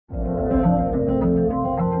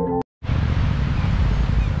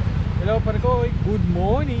Parikoy, good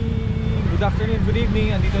morning, good afternoon, good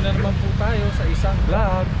evening. Andito na naman po tayo sa isang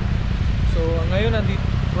vlog. So ngayon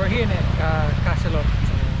we're here in KASILOF.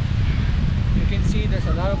 So you can see there's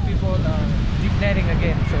a lot of people deep netting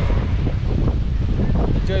again. So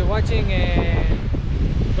enjoy watching and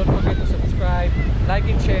don't forget to subscribe, like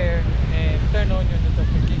and share, and turn on your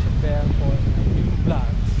notification bell for new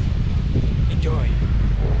vlogs. Enjoy.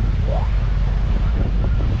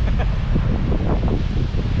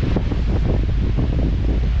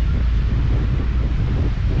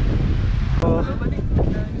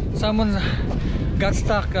 Someone got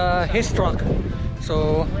stuck his truck.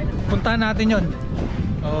 So puntahan natin yun.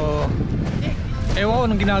 Ewan ko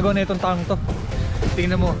anong ginagawa na itong taong to.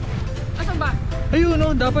 Tingnan mo. Asan ba? Ayun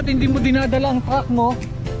no, dapat hindi mo dinadala ang truck mo.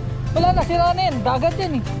 Wala na, sira na yan. Dagat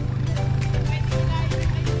yan eh.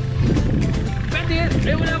 Pwede yan.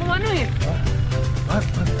 Wala akong ano eh.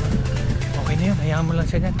 Okay na yun, hayaan mo lang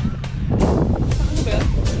siya yan. Ano ba yan?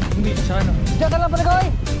 Hindi, sa ano. Diyan ka lang pala ko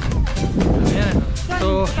eh. Ayan.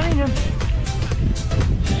 So, wala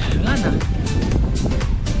na.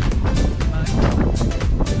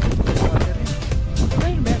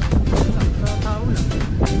 Ayun ba? Sa tao lang.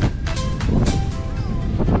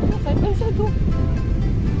 Side to.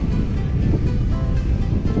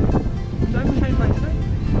 Dami side by side.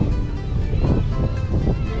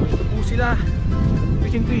 Ito po sila.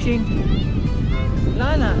 Fishing.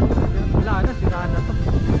 Wala na, sira na to.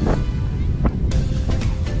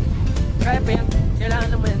 Kaya pa yan.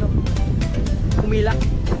 Kailangan naman ano, umila.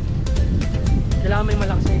 Kailangan may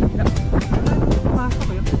malakas na hila. Pumasok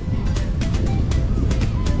ko yun.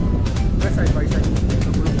 Side by side.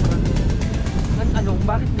 Nagulong ko na. Ano?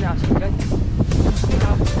 Bakit pinasok yan?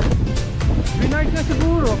 Binard nga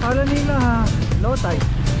siguro. Kala nila low tide.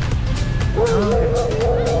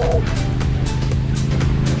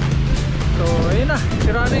 So ayun na.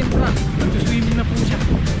 Sira na yung truck. Nag-swimming na po siya.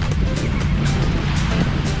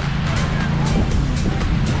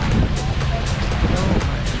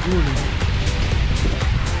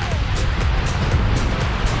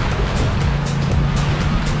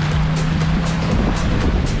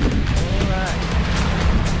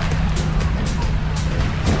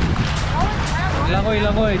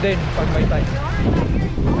 Langoy din pag may time.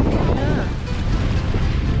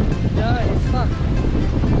 Yeah, it's stuck.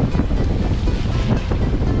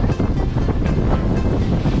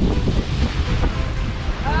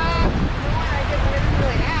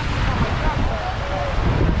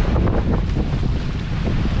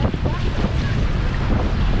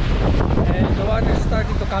 And the water is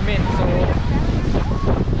starting to come in, so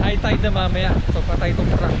high tide na mamaya. So patay itong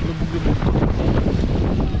truck, lubog-lubog.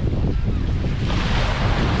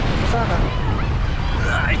 Saka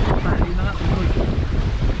ay, tali na nga tuloy.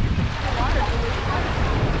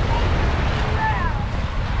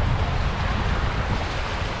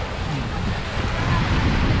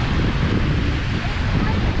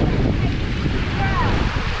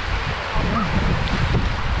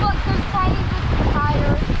 Look, there's tiny bits of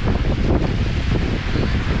tires.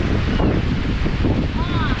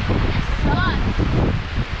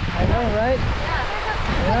 I know, right?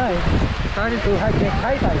 Yeah, it's starting to get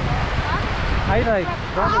high tide. High tide.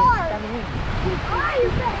 Brother, it's coming in.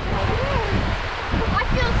 I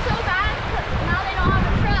feel so bad now they don't have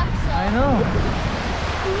a truck, so. I know.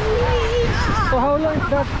 So how long has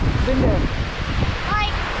that been there?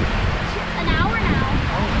 Like an hour now.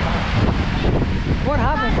 What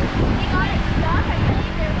happened? They got it stuck, I think.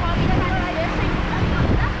 They're probably trying to do this.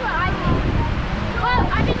 That's what I think. Well,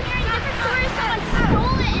 I've been hearing different stories. Someone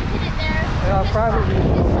stole it and hid it there. Yeah, probably.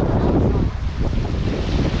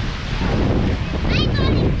 I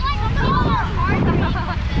thought it's like a car.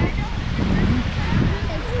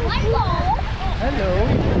 It's like Hello.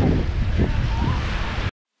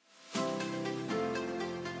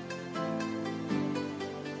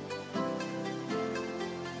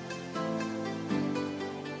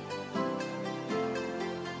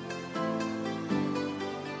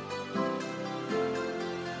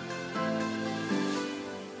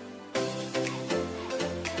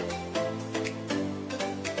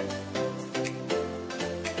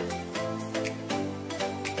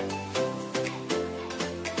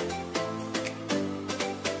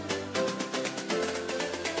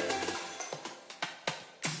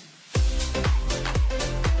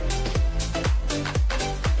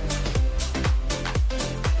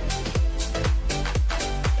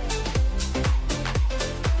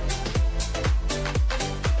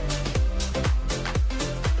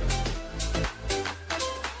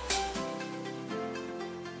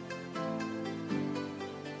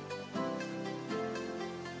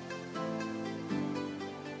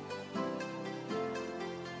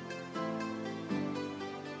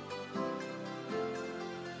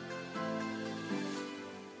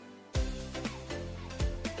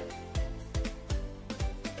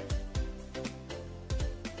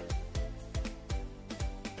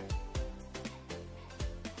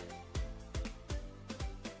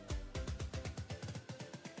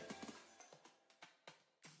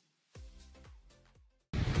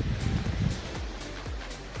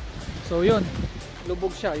 So yun,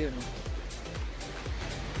 lubog siya, yun.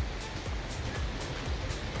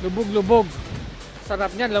 Lubog-lubog.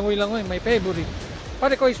 Sarap niyan, langoy-langoy, my favorite.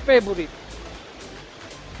 Pare ko is favorite.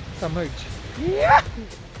 Submerged. Yeah!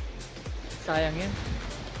 Sayang yan.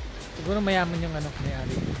 Siguro mayaman yung ano,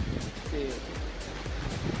 may-ari. Kasi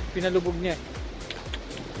pinalubog niya.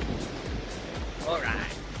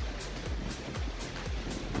 Alright.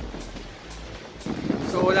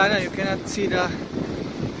 So wala na, you cannot see the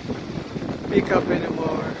pickup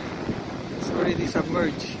anymore. It's already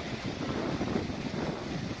submerged.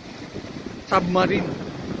 Submarine.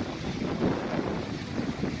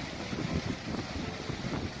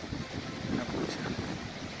 Ano po siya?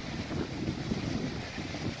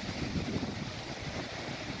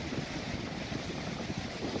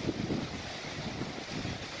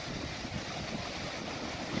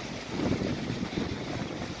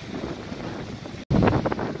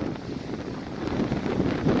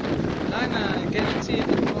 Wala na, you cannot see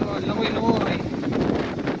it. Langoy-langoy.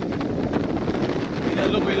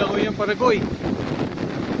 Langoy-langoy yung paragoy.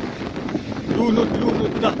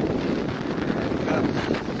 Lunod-lunod na.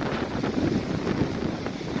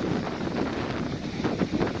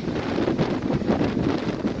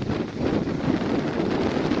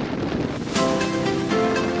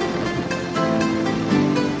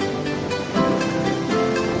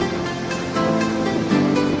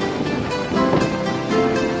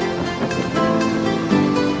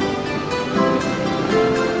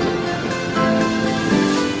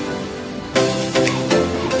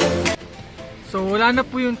 So wala na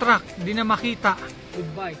po yung truck, hindi na makita.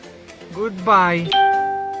 Goodbye. Goodbye.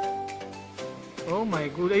 Oh my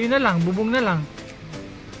god, ayun na lang, bubong na lang.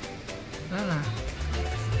 Wala na.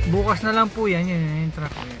 Bukas na lang po yan, yun yung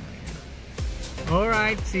truck.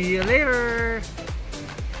 Alright, see you later.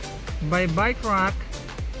 Bye bye truck.